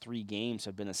last 3 games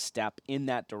have been a step in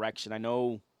that direction. I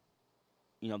know,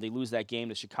 they lose that game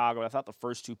to Chicago. I thought the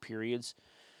first 2 periods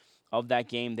of that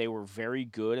game, they were very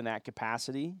good in that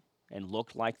capacity and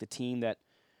looked like the team that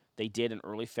they did in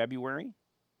early February.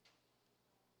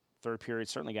 Third period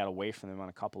certainly got away from them on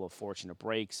a couple of fortunate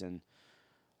breaks and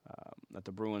that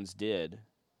the Bruins did,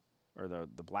 or the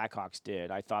Blackhawks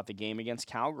did. I thought the game against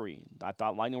Calgary, I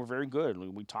thought Lightning were very good.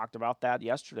 We talked about that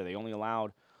yesterday. They only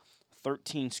allowed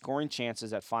 13 scoring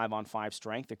chances at 5-on-5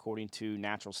 strength, according to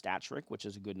Natural Stat Trick, which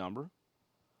is a good number.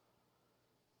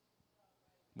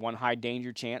 1 high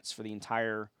danger chance for the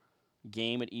entire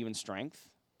game at even strength.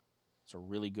 It's a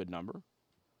really good number.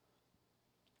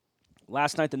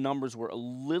 Last night the numbers were a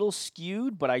little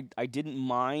skewed, but I didn't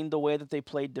mind the way that they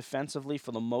played defensively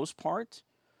for the most part.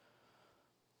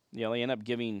 They end up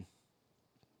giving,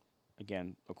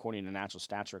 again, according to Natural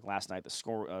Stat Trick last night,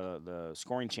 the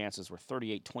scoring chances were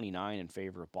 38-29 in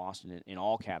favor of Boston in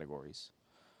all categories.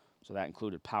 So that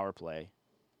included power play.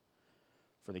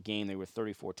 For the game, they were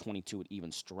 34-22 at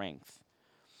even strength.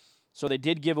 So they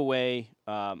did give away,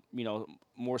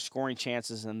 more scoring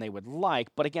chances than they would like.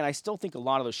 But again, I still think a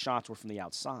lot of those shots were from the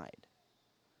outside.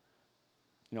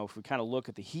 If we kind of look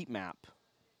at the heat map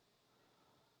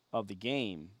of the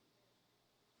game,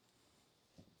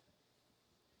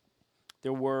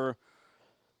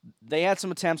 they had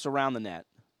some attempts around the net.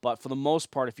 But for the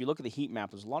most part, if you look at the heat map,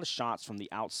 there's a lot of shots from the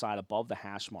outside above the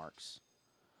hash marks.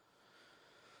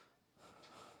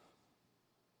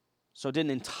 So it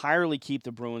didn't entirely keep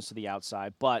the Bruins to the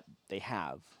outside, but they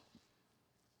have.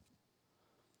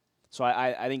 So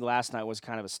I think last night was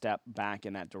kind of a step back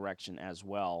in that direction as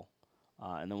well.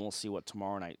 And then we'll see what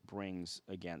tomorrow night brings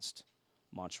against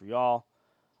Montreal.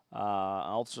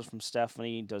 Also from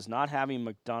Stephanie, does not having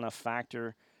McDonough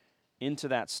factor into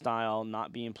that style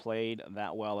not being played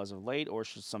that well as of late, or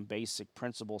should some basic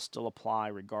principles still apply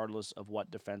regardless of what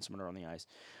defensemen are on the ice?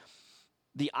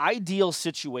 The ideal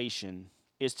situation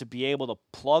is to be able to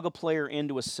plug a player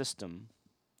into a system,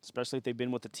 especially if they've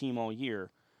been with the team all year,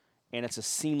 and it's a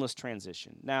seamless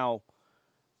transition. Now,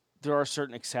 there are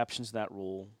certain exceptions to that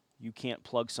rule. You can't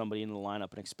plug somebody into the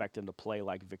lineup and expect them to play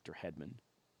like Victor Hedman.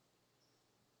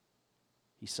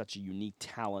 He's such a unique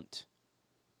talent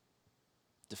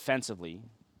defensively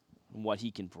and what he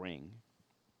can bring.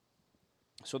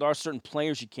 So there are certain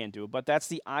players you can't do it, but that's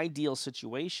the ideal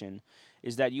situation,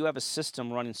 is that you have a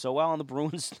system running so well, and the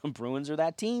Bruins are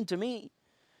that team to me.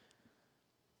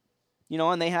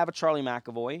 And they have a Charlie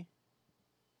McAvoy.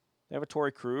 They have a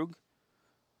Torrey Krug.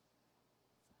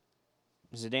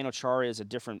 Zdeno Chara is a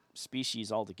different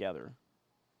species altogether.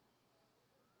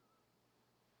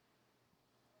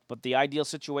 But the ideal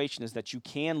situation is that you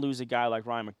can lose a guy like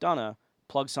Ryan McDonough,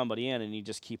 plug somebody in, and you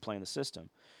just keep playing the system.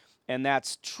 And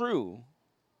that's true.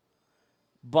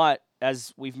 But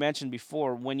as we've mentioned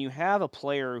before, when you have a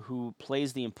player who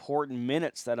plays the important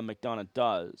minutes that a McDonough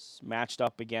does, matched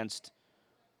up against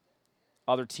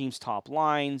other teams' top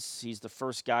lines. He's the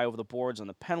first guy over the boards on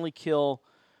the penalty kill.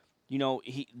 You know,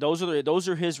 those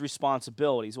are his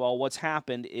responsibilities. Well, what's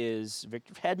happened is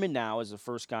Victor Hedman now is the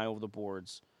first guy over the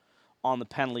boards on the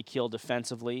penalty kill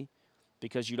defensively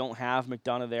because you don't have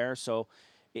McDonough there. So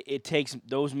it takes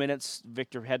those minutes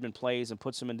Victor Hedman plays and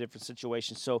puts him in different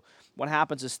situations. So what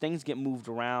happens is things get moved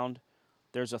around.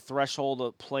 There's a threshold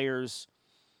that players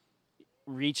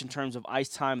reach in terms of ice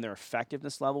time, their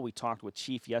effectiveness level. We talked with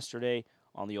Chief yesterday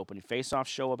on the opening faceoff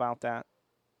show about that.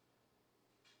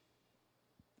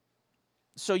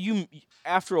 So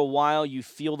after a while, you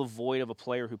feel the void of a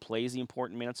player who plays the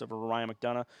important minutes of a Ryan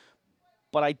McDonough.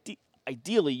 But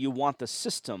ideally, you want the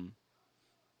system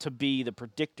to be the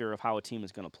predictor of how a team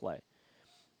is going to play.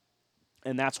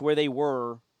 And that's where they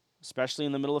were, especially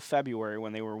in the middle of February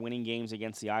when they were winning games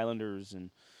against the Islanders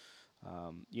and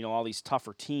all these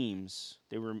tougher teams.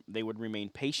 They would remain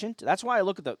patient. That's why I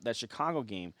look at that Chicago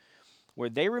game where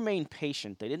they remained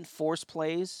patient. They didn't force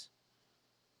plays.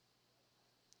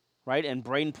 Right, and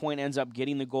Braden Point ends up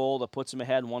getting the goal that puts him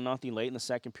ahead 1-0 late in the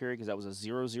second period because that was a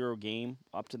 0-0 game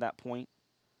up to that point.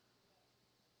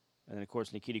 And then, of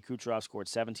course, Nikita Kucherov scored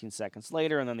 17 seconds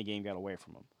later, and then the game got away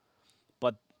from him.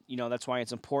 But, that's why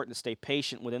it's important to stay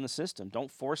patient within the system.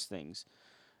 Don't force things.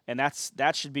 And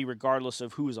that should be regardless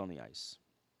of who's on the ice.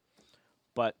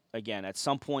 But, again, at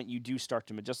some point you do start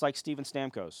to, just like Steven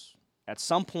Stamkos, at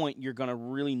some point you're going to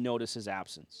really notice his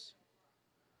absence.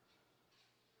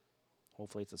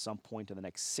 Hopefully it's at some point in the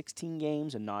next 16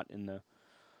 games and not in the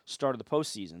start of the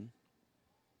postseason.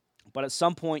 But at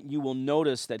some point you will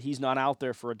notice that he's not out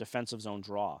there for a defensive zone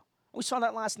draw. We saw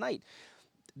that last night.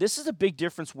 This is a big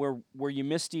difference where you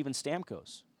miss Steven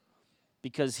Stamkos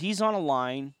because he's on a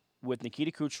line with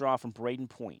Nikita Kucherov and Braden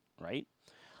Point, right?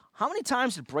 How many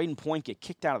times did Braden Point get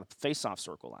kicked out of the faceoff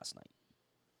circle last night?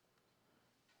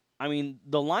 I mean,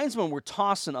 the linesmen were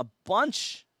tossing a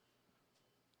bunch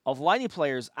of Lightning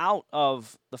players out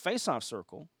of the faceoff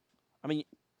circle. I mean,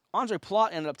 Andre Palat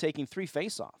ended up taking 3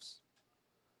 faceoffs.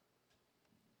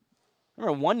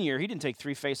 Remember, one year he didn't take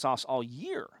 3 faceoffs all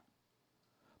year.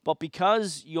 But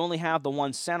because you only have the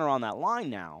one center on that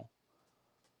line now,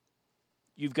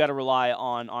 you've got to rely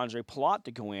on Andre Palat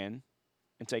to go in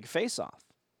and take a faceoff.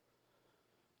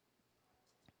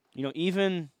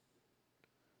 Even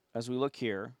as we look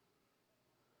here,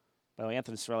 by the way,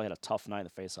 Anthony Cirelli had a tough night in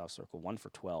the faceoff circle, 1 for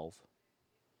 12.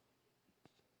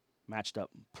 Matched up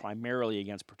primarily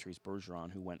against Patrice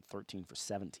Bergeron, who went 13 for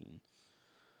 17.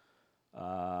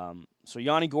 So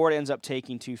Yanni Gourde ends up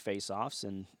taking 2 faceoffs,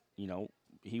 and,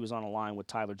 he was on a line with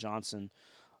Tyler Johnson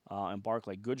and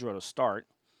Barclay Goodrow to start.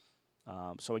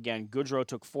 So, again, Goodrow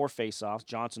took 4 faceoffs.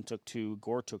 Johnson took 2.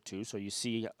 Gourde took 2. So you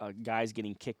see guys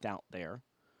getting kicked out there.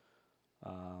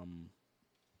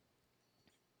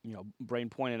 Braden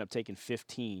Point ended up taking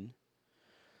 15.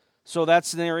 So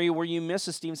that's an area where you miss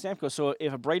a Steven Stamkos. So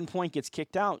if a Braden Point gets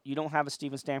kicked out, you don't have a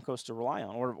Steven Stamkos to rely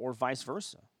on, or vice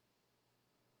versa.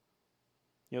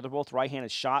 They're both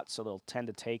right-handed shots, so they'll tend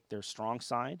to take their strong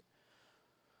side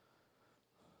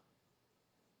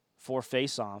for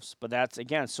faceoffs. But that's,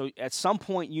 again, so at some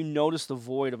point you notice the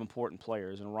void of important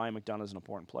players, and Ryan McDonough is an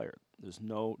important player. There's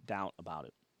no doubt about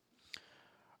it.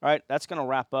 All right, that's going to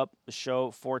wrap up the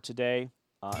show for today.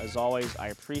 As always, I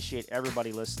appreciate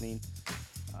everybody listening.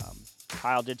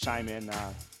 Kyle did chime in.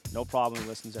 No problem. He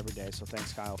listens every day. So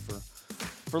thanks, Kyle,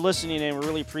 for listening. And we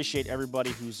really appreciate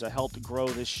everybody who's helped grow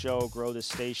this show, grow this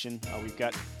station. We've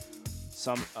got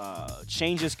some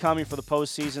changes coming for the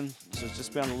postseason. So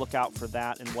just be on the lookout for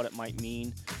that and what it might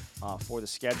mean for the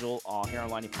schedule here on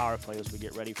Lightning Power Play as we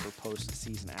get ready for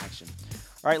postseason action.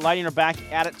 All right, Lightning are back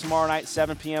at it tomorrow night,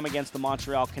 7 p.m. against the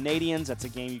Montreal Canadiens. That's a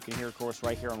game you can hear, of course,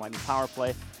 right here on Lightning Power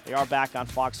Play. They are back on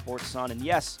Fox Sports Sun, and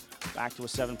yes, back to a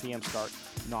 7 p.m. start,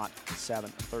 not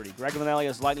 7:30. Greg Linelli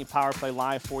has Lightning Power Play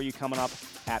live for you coming up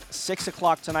at 6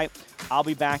 o'clock tonight. I'll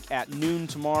be back at noon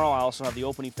tomorrow. I also have the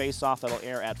opening face-off that'll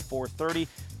air at 4:30.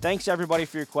 Thanks, everybody,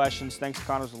 for your questions. Thanks,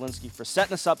 Connor Zielinski, for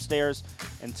setting us upstairs.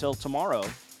 Until tomorrow.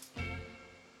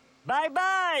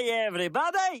 Bye-bye,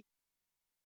 everybody.